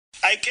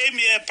I came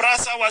here,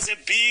 PRASA was a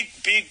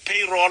big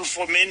payroll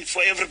for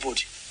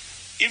everybody.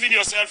 Even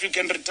yourself, you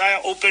can retire,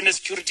 open a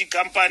security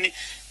company,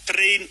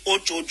 train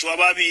Ochocho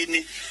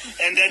Ababini,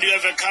 and then you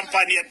have a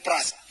company at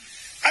PRASA.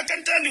 I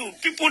can tell you,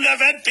 people have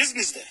had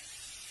business there.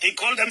 They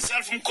call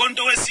themselves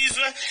Mkhonto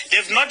weSizwe.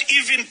 They've not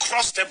even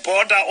crossed the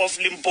border of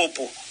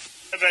Limpopo.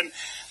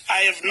 I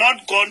have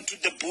not gone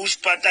to the bush,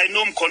 but I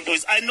know Mkhonto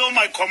is. I know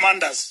my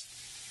commanders.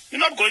 You're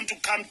not going to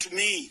come to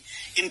me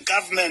in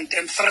government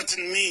and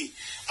threaten me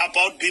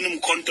about being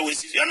Mkhonto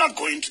weSizwe. You're not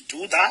going to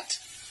do that.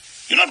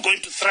 You're not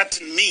going to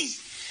threaten me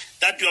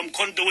that you're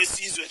Mkhonto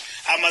weSizwe.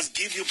 I must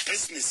give you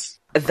business.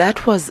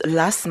 That was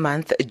last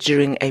month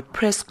during a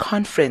press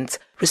conference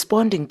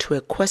responding to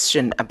a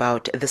question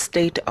about the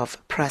state of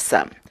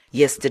PRASA.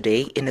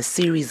 Yesterday, in a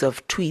series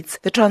of tweets,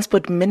 the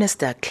Transport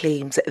Minister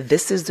claims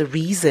this is the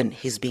reason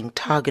he's being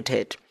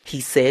targeted. He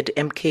said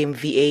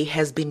MKMVA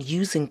has been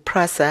using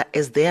PRASA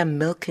as their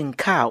milking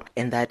cow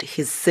and that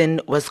his sin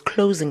was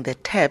closing the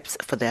taps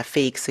for their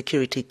fake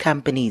security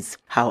companies.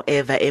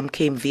 However,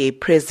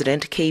 MKMVA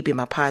President KB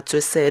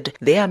Maphatsoe said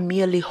they are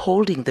merely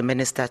holding the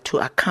minister to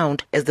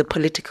account as the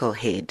political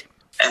head.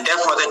 And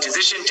therefore, the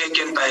decision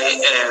taken by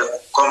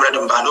Comrade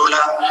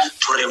Mbalula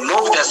to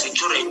remove the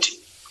security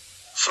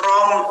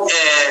from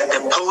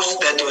the posts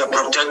that were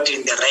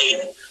protecting the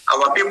rain.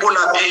 Our people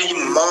are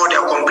paying more. They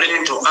are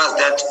complaining to us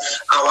that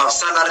our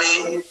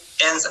salary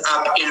ends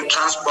up in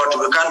transport.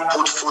 We can't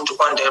put food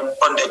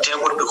on the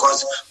table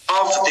because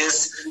of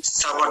this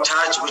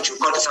sabotage, which we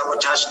call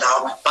sabotage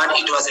now, but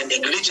it was a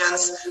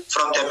negligence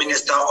from the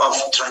Minister of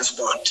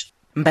Transport.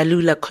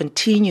 Mbalula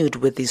continued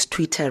with his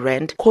Twitter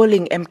rant,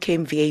 calling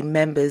MKMVA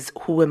members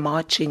who were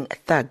marching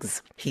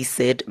thugs. He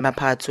said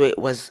Maphatsoe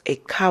was a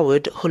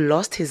coward who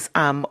lost his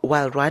arm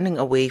while running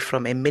away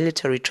from a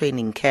military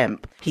training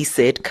camp. He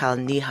said Carl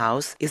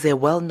Niehaus is a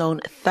well-known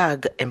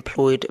thug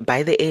employed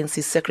by the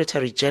ANC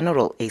Secretary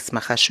General Ace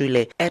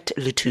Magashule at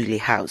Luthuli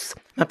House.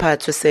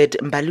 Maphatsoe said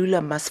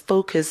Mbalula must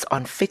focus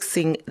on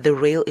fixing the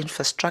rail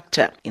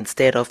infrastructure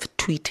instead of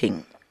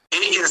tweeting.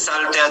 He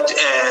insulted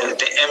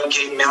the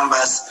MK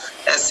members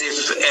as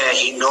if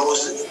he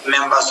knows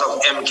members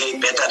of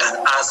MK better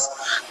than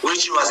us,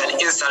 which was an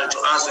insult to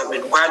us.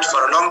 We've been quiet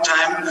for a long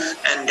time,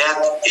 and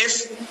that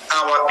if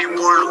our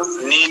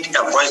people need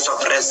a voice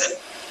of reason,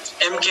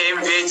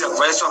 MKMVA is a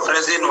voice of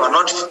reason. We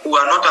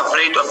are not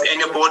afraid of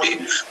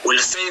anybody. We'll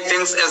say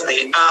things as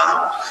they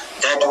are,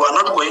 that we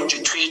are not going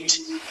to tweet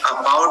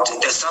about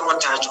the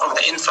sabotage of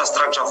the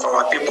infrastructure for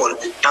our people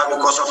now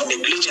because of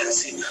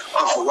negligence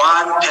of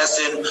one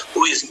person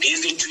who is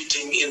busy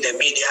tweeting in the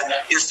media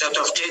instead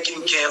of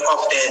taking care of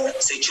the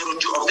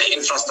security of the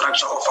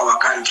infrastructure of our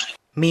country.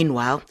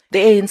 Meanwhile, the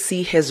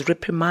ANC has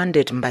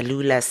reprimanded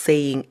Mbalula,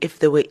 saying if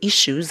there were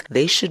issues,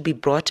 they should be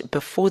brought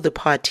before the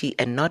party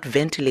and not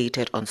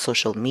ventilated on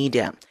social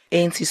media.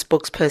 ANC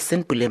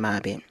spokesperson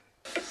Bulemabe.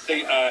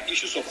 There are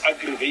issues of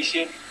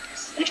aggravation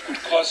which could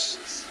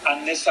cause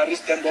unnecessary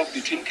standoff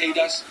between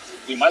cadres.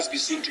 We must be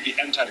seen to be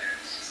entering.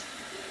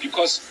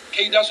 Because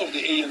cadres of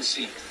the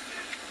ANC,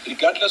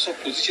 regardless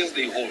of positions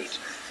they hold,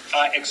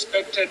 are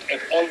expected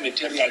at all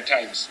material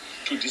times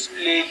to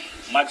display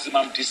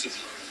maximum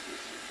discipline,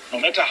 no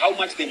matter how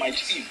much they might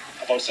feel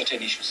about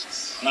certain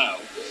issues. Now,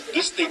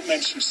 this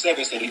statement should serve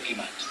as a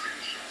reprimand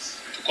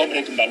to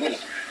Comrade Mbalula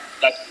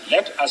that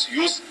let us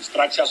use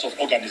structures of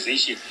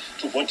organization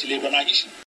to ventilate on our issue.